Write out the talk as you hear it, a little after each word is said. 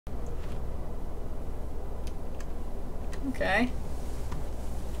Okay.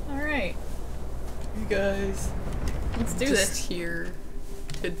 Alright. You guys. Let's do Just this. here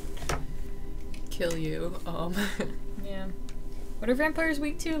to kill you. Yeah. What are vampires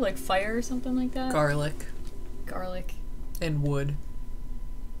weak to? Like fire or something like that? Garlic. Garlic. And wood.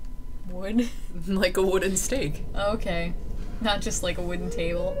 Wood? Like a wooden steak. Okay. Not just like a wooden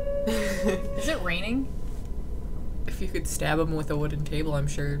table. Is it raining? If you could stab him with a wooden table, I'm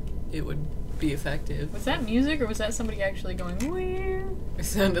sure it would be effective. Was that music or was that somebody actually going, where? It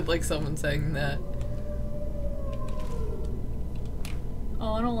sounded like someone saying that.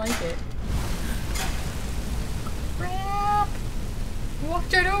 Oh, I don't like it. Crap! You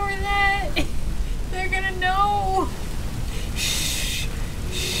walked right over that! They're gonna know! Shh!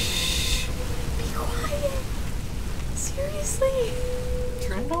 Shh! Be quiet! Seriously!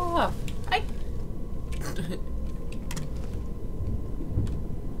 Turn it off.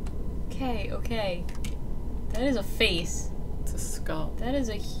 Okay. That is a face. It's a skull. That is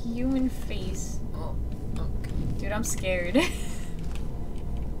a human face. Oh, okay. Dude, I'm scared.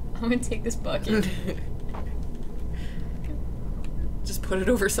 I'm gonna take this bucket. Just put it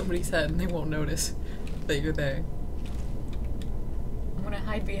over somebody's head and they won't notice that you're there. I'm gonna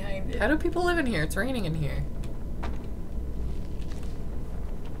hide behind it. How do people live in here? It's raining in here.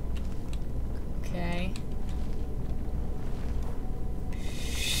 Okay.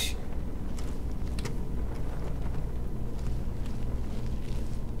 Shh.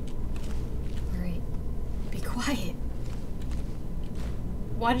 Alright. Be quiet.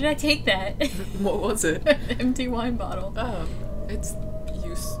 Why did I take that? What was it? Empty wine bottle. Oh, it's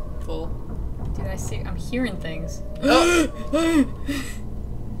useful. Dude, I'm hearing things. Oh!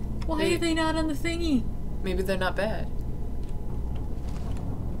 Why Hey. are they not on the thingy? Maybe they're not bad.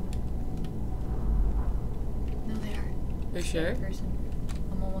 No, they are. Are you sure? Person.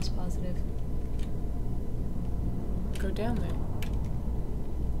 I'm almost positive. Go down there.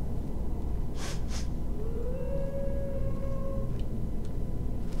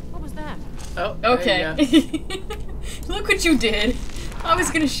 What was that? Oh, there Okay. you go. Look what you did. I was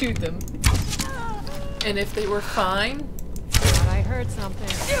gonna shoot them. And if they were fine, Thought I heard something.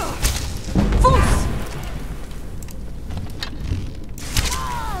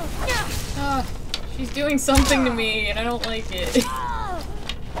 Ah, she's doing something to me, and I don't like it. Take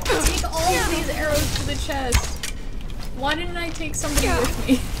all of these arrows to the chest. Why didn't I take somebody with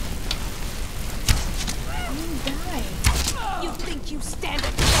me? I'm gonna die. You think you stand a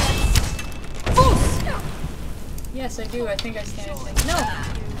chance? Foos! Yes, I do. I think I stand a chance. No!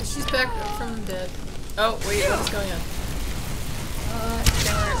 she's back from the dead. Oh, wait, what's going on?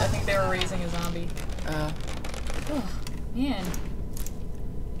 I think they were raising a zombie. Oh, man.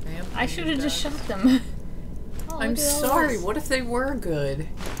 I should have just shot them. Oh, I'm look at all sorry, this. what if they were good?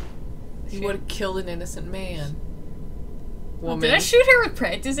 You Shoot. would have killed an innocent man. Oh, Woman. did I shoot her with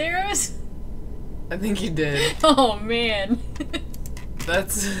practice arrows? I think you did. Oh, man.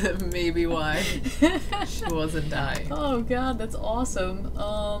 That's maybe why she wasn't dying. Oh god, that's awesome.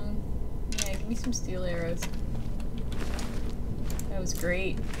 Yeah, give me some steel arrows. That was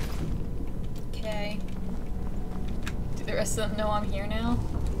great. Okay. Do the rest of them know I'm here now?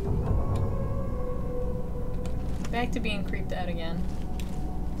 Back to being creeped out again.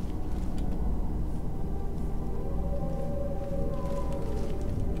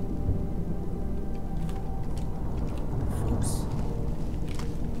 Oops.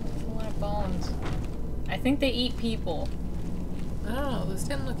 A lot of bones. I think they eat people. I don't know, this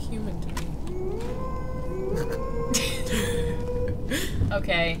didn't look human to me.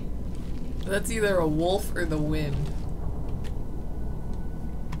 Okay. That's either a wolf or the wind.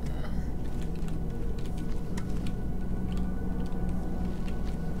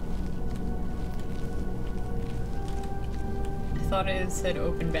 I thought it said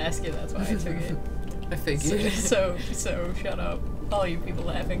open basket, that's why I took it. I figured. So shut up. All you people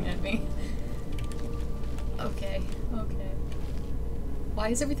laughing at me. Okay. Why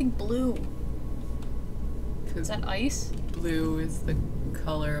is everything blue? Is that ice? Blue is the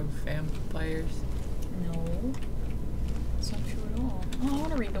color of vampires. No. It's not true at all. Oh, I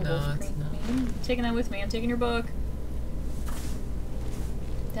want to read the No, wolf it's cream. not. I'm taking that with me. I'm taking your book.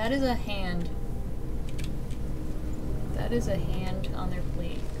 That is a hand. That is a hand on their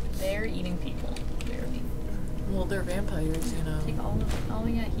plate. They're eating people. Clearly. Well, they're vampires, you know. Take all of it. Oh,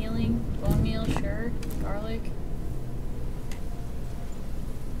 yeah, healing. Bone meal, sure. Garlic.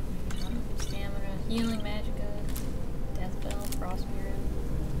 Stamina. Healing, magicka. Death bell, frost mirror.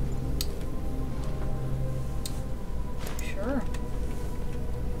 Sure.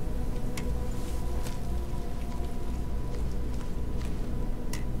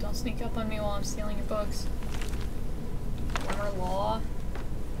 Don't sneak up on me while I'm stealing your books. Dwemer Law.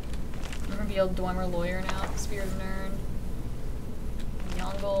 I'm gonna be a Dwemer Lawyer now. Spirit of Nern.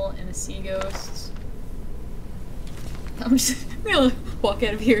 Yongle and the Sea Ghosts. I'm just gonna walk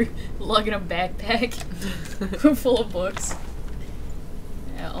out of here lugging a backpack full of books.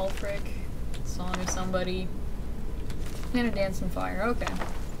 Yeah, Ulfric. Song of Somebody. And a Dance in Fire. Okay.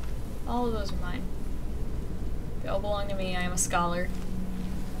 All of those are mine. They all belong to me. I am a scholar.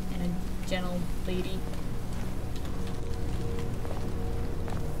 And a Gentlelady.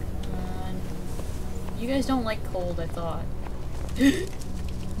 You guys don't like cold, I thought.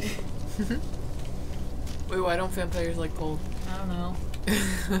 Wait, why don't vampires like cold? I don't know.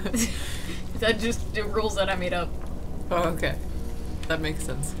 That just the rules that I made up. Oh, okay. That makes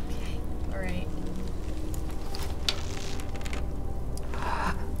sense. Okay, alright.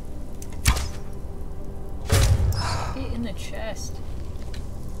 Get in the chest.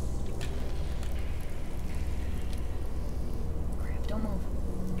 Crap, don't move.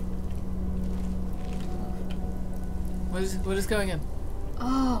 What is going on?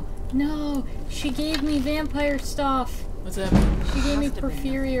 Oh, no! She gave me vampire stuff! What's happening? She gave me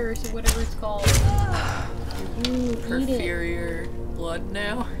Porphyria or whatever it's called. Ooh, Porphyria blood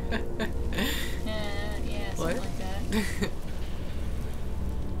now? Yeah, What? something like that.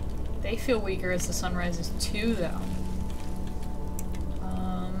 They feel weaker as the sun rises too, though.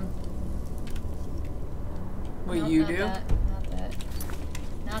 What nope, you not do? That, not that.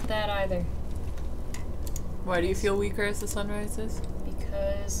 Not that either. Why do you feel weaker as the sun rises?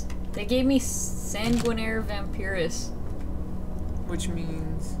 Because they gave me Sanguinaire Vampiris. Which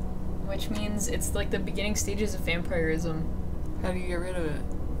means? Which means it's like the beginning stages of vampirism. How do you get rid of it?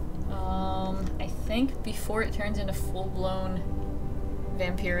 I think before it turns into full-blown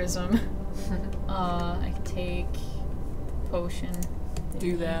vampirism, I take potion.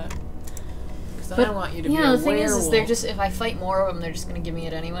 Do that. Because I But, don't want you to be yeah, a the thing werewolf. is they're just, if I fight more of them, they're just gonna give me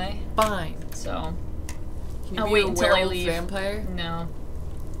it anyway. Fine. So, Can you I'll be wait a until I werewolf leave. vampire? No.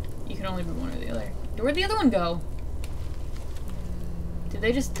 You can only be one or the other. Where'd the other one go? Did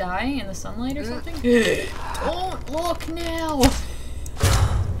they just die in the sunlight or something? Don't look now!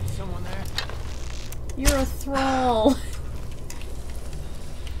 Someone there. You're a thrall.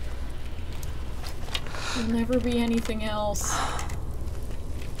 You'll never be anything else.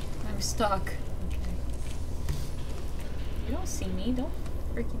 I'm stuck. Okay. You don't see me, don't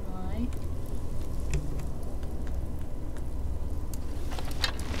freaking lie.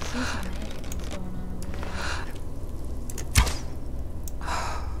 I see some things going on over there.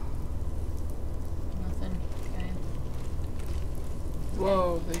 Nothing. Okay.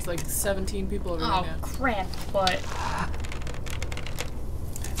 Whoa, there's like 17 people over Oh there now. crap, but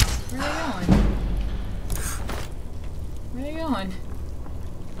where are they going? Where are they going?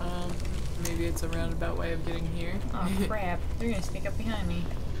 Maybe it's a roundabout way of getting here. Oh crap, they're gonna sneak up behind me.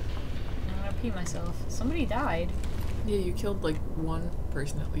 I'm gonna pee myself. Somebody died. Yeah, you killed like one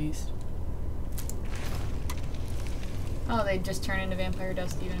person at least. Oh, they just turn into vampire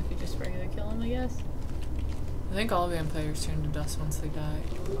dust even if you just regular kill them, I guess? I think all vampires turn to dust once they die.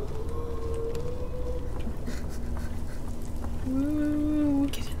 Woo!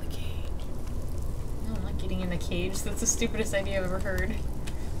 Get in the cage. No, I'm not getting in the cage. That's the stupidest idea I've ever heard.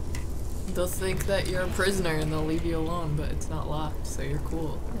 They'll think that you're a prisoner and they'll leave you alone, but it's not locked, so you're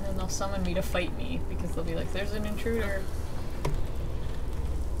cool. And then they'll summon me to fight me because they'll be like, there's an intruder.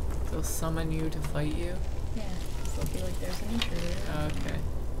 They'll summon you to fight you? Yeah, because they'll be like, there's an intruder. Okay.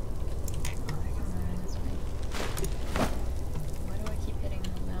 Why do I keep hitting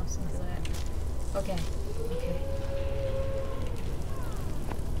the mouse into that? Okay. Okay.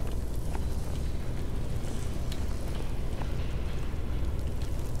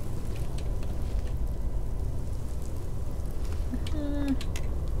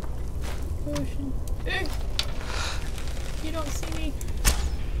 Potion. You don't see me.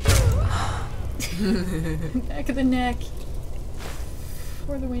 Back of the neck.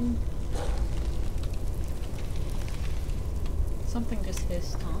 For the win. Something just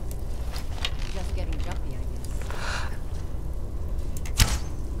hissed. Huh? Just getting jumpy, I guess.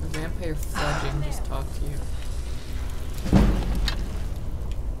 A vampire fledging just talked to you.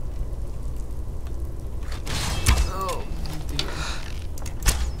 Oh, dear.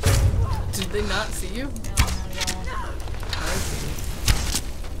 Did they not see you? No, not at all. I see.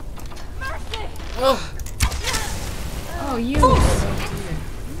 Mercy! Oh! Oh, you! Oh dear.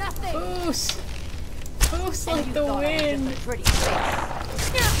 Nothing! Boos! Boos And like you the thought I was wind! just a pretty face.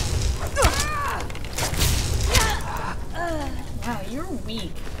 Wow, you're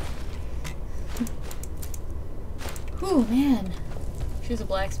weak. Whew, man. She's a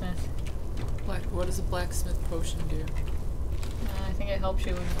blacksmith. What does a blacksmith potion do? I think it helps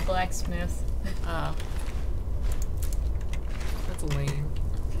you with the blacksmith. Oh. That's lame.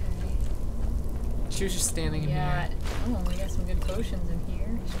 Okay. She was just standing in here. Oh, we got some good potions in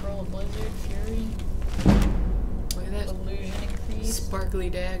here. Scroll of Blizzard, Fury. Look at that Illusion increase. sparkly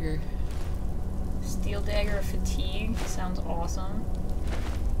dagger. Steel Dagger of Fatigue. Sounds awesome.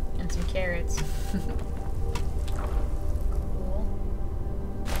 And some carrots. Cool.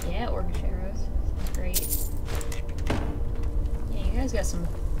 Yeah, Orcish arrows. Sounds great. Yeah, you guys got some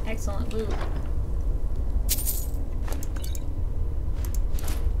excellent loot.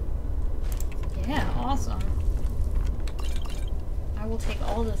 Yeah, awesome. I will take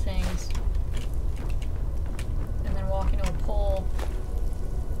all the things. And then walk into a pole.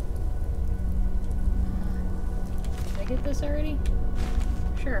 Did I get this already?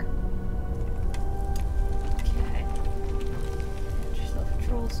 Sure. Okay. Get yourself a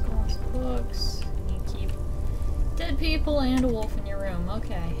troll skull and some books. You keep dead people and a wolf in your room.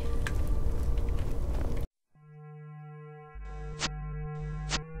 Okay.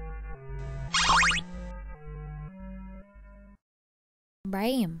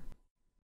 Bram.